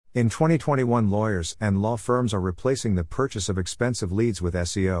In 2021, lawyers and law firms are replacing the purchase of expensive leads with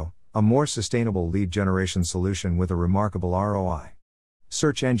SEO, a more sustainable lead generation solution with a remarkable ROI.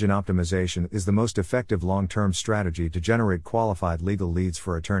 Search engine optimization is the most effective long-term strategy to generate qualified legal leads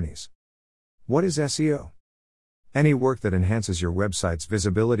for attorneys. What is SEO? Any work that enhances your website's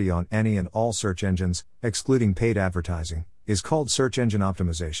visibility on any and all search engines, excluding paid advertising, is called search engine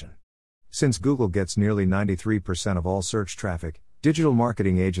optimization. Since Google gets nearly 93% of all search traffic, digital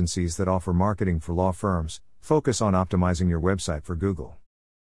marketing agencies that offer marketing for law firms focus on optimizing your website for Google.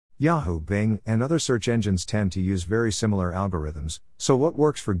 Yahoo, Bing, and other search engines tend to use very similar algorithms, so what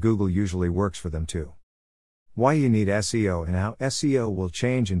works for Google usually works for them too. Why you need SEO and how SEO will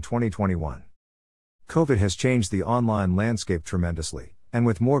change in 2021. COVID has changed the online landscape tremendously, and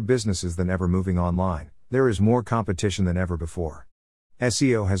with more businesses than ever moving online, there is more competition than ever before.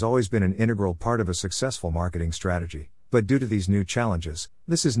 SEO has always been an integral part of a successful marketing strategy, but due to these new challenges,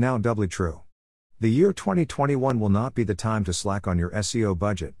 this is now doubly true. The year 2021 will not be the time to slack on your SEO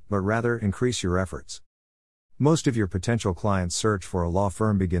budget, but rather increase your efforts. Most of your potential clients' search for a law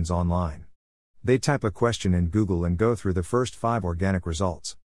firm begins online. They type a question in Google and go through the first 5 organic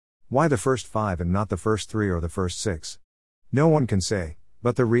results. Why the first 5 and not the first 3 or the first 6? No one can say,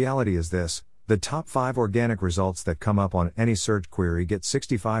 but the reality is this: the top 5 organic results that come up on any search query get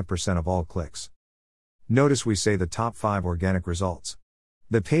 65% of all clicks. Notice we say the top 5 organic results.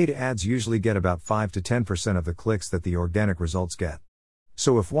 The paid ads usually get about 5 to 10% of the clicks that the organic results get.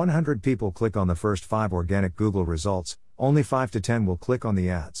 So if 100 people click on the first 5 organic Google results, only 5 to 10 will click on the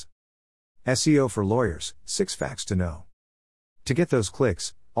ads. SEO for lawyers, 6 facts to know. To get those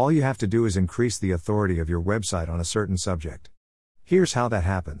clicks, all you have to do is increase the authority of your website on a certain subject. Here's how that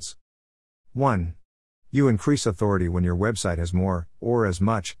happens. 1. You increase authority when your website has more, or as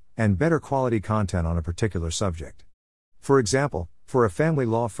much, and better quality content on a particular subject. For example, for a family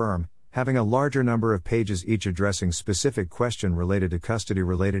law firm, having a larger number of pages each addressing specific question related to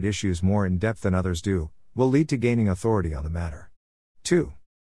custody-related issues more in depth than others do, will lead to gaining authority on the matter. 2.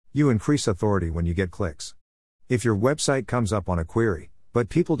 You increase authority when you get clicks. If your website comes up on a query, but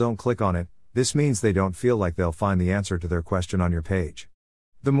people don't click on it, this means they don't feel like they'll find the answer to their question on your page.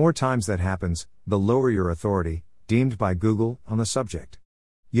 The more times that happens, the lower your authority, deemed by Google, on the subject.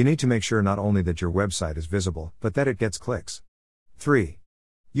 You need to make sure not only that your website is visible, but that it gets clicks. 3.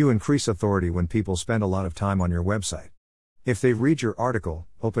 You increase authority when people spend a lot of time on your website. If they read your article,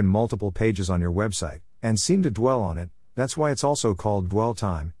 open multiple pages on your website, and seem to dwell on it, that's why it's also called dwell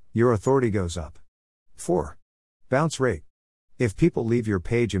time, your authority goes up. 4. Bounce rate. If people leave your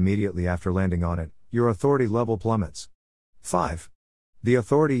page immediately after landing on it, your authority level plummets. 5. The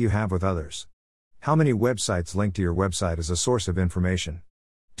authority you have with others. How many websites link to your website as a source of information?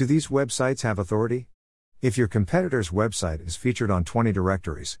 Do these websites have authority? If your competitor's website is featured on 20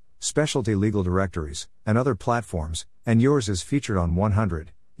 directories, specialty legal directories, and other platforms, and yours is featured on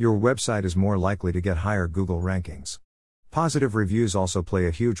 100, your website is more likely to get higher Google rankings. Positive reviews also play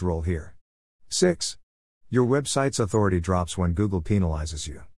a huge role here. 6. Your website's authority drops when Google penalizes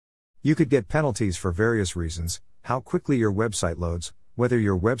you. You could get penalties for various reasons: how quickly your website loads, whether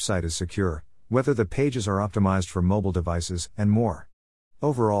your website is secure, whether the pages are optimized for mobile devices, and more.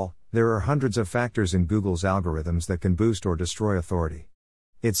 Overall, there are hundreds of factors in Google's algorithms that can boost or destroy authority.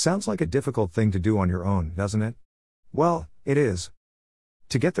 It sounds like a difficult thing to do on your own, doesn't it? Well, it is.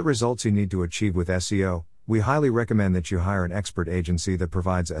 To get the results you need to achieve with SEO, we highly recommend that you hire an expert agency that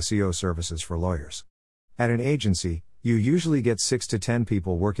provides SEO services for lawyers. At an agency, you usually get 6 to 10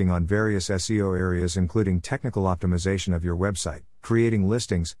 people working on various SEO areas, including technical optimization of your website, creating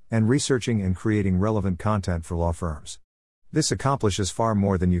listings, and researching and creating relevant content for law firms. This accomplishes far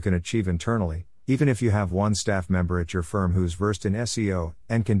more than you can achieve internally, even if you have one staff member at your firm who's versed in SEO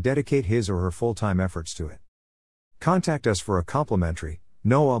and can dedicate his or her full-time efforts to it. Contact us for a complimentary,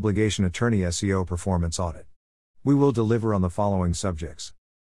 no-obligation attorney SEO performance audit. We will deliver on the following subjects.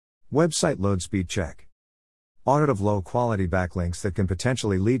 Website load speed check. Audit of low-quality backlinks that can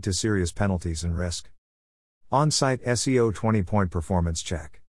potentially lead to serious penalties and risk. On-site SEO 20-point performance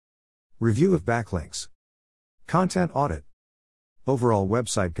check. Review of backlinks. Content audit. Overall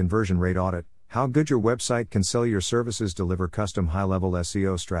website conversion rate audit, how good your website can sell your services. Deliver custom high-level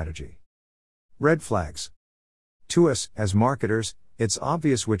SEO strategy. Red flags. To us, as marketers, it's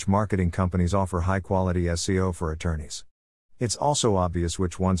obvious which marketing companies offer high-quality SEO for attorneys. It's also obvious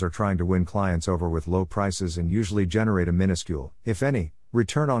which ones are trying to win clients over with low prices and usually generate a minuscule, if any,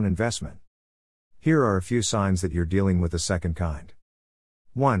 return on investment. Here are a few signs that you're dealing with the second kind.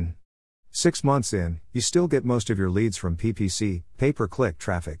 1. 6 months in, you still get most of your leads from PPC, pay-per-click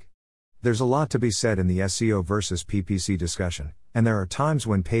traffic. There's a lot to be said in the SEO versus PPC discussion, and there are times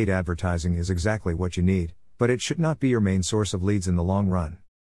when paid advertising is exactly what you need, but it should not be your main source of leads in the long run.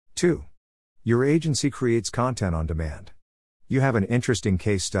 2. Your agency creates content on demand. You have an interesting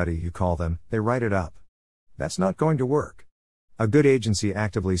case study, you call them, they write it up. That's not going to work. A good agency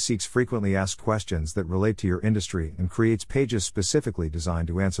actively seeks frequently asked questions that relate to your industry and creates pages specifically designed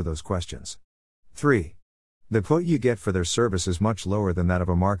to answer those questions. 3. The put you get for their service is much lower than that of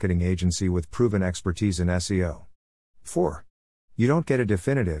a marketing agency with proven expertise in SEO. 4. You don't get a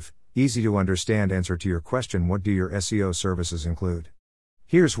definitive, easy to understand answer to your question, what do your SEO services include?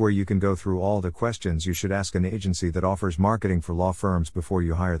 Here's where you can go through all the questions you should ask an agency that offers marketing for law firms before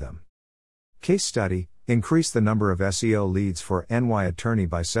you hire them. Case study: increase the number of SEO leads for NY attorney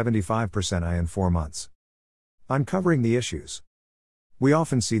by 75% in 4 months. Uncovering the issues. We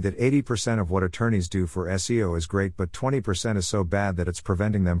often see that 80% of what attorneys do for SEO is great, but 20% is so bad that it's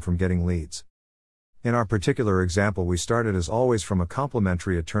preventing them from getting leads. In our particular example, we started as always from a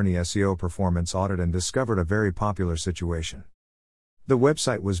complimentary attorney SEO performance audit and discovered a very popular situation. The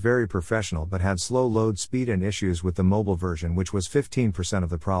website was very professional but had slow load speed and issues with the mobile version, which was 15%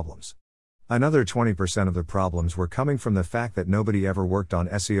 of the problems. Another 20% of the problems were coming from the fact that nobody ever worked on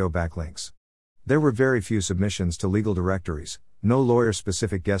SEO backlinks. There were very few submissions to legal directories, no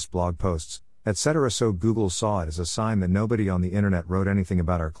lawyer-specific guest blog posts, etc., so Google saw it as a sign that nobody on the internet wrote anything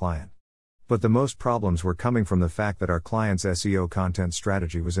about our client. But the most problems were coming from the fact that our client's SEO content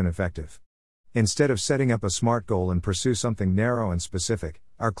strategy was ineffective. Instead of setting up a SMART goal and pursue something narrow and specific,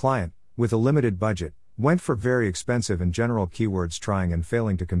 our client, with a limited budget, went for very expensive and general keywords, trying and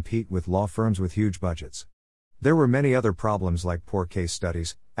failing to compete with law firms with huge budgets. There were many other problems like poor case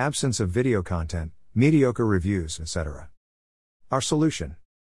studies, absence of video content, mediocre reviews, etc. Our solution: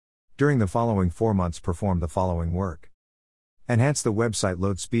 during the following 4 months, perform the following work. Enhance the website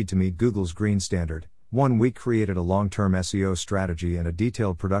load speed to meet Google's green standard. 1 week created a long-term SEO strategy and a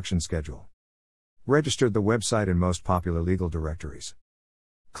detailed production schedule. Registered the website in most popular legal directories.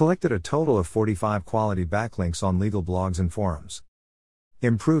 Collected a total of 45 quality backlinks on legal blogs and forums.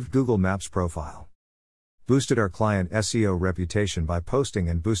 Improved Google Maps profile. Boosted our client SEO reputation by posting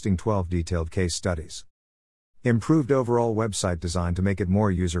and boosting 12 detailed case studies. Improved overall website design to make it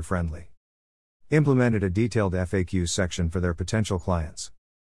more user-friendly. Implemented a detailed FAQ section for their potential clients.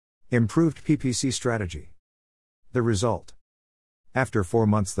 Improved PPC strategy. The result: after 4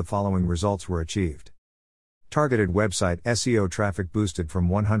 months, the following results were achieved. Targeted website SEO traffic boosted from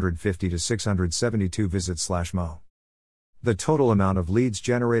 150 to 672 visits/mo. The total amount of leads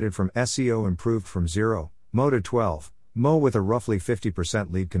generated from SEO improved from 0 mo to 12 mo with a roughly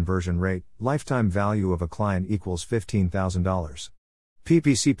 50% lead conversion rate. Lifetime value of a client equals $15,000.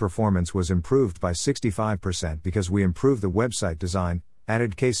 PPC performance was improved by 65% because we improved the website design,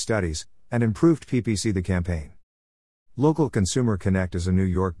 added case studies, and improved PPC the campaign. Local Consumer Connect is a New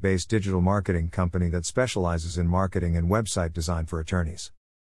York-based digital marketing company that specializes in marketing and website design for attorneys.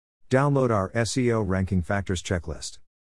 Download our SEO ranking factors checklist.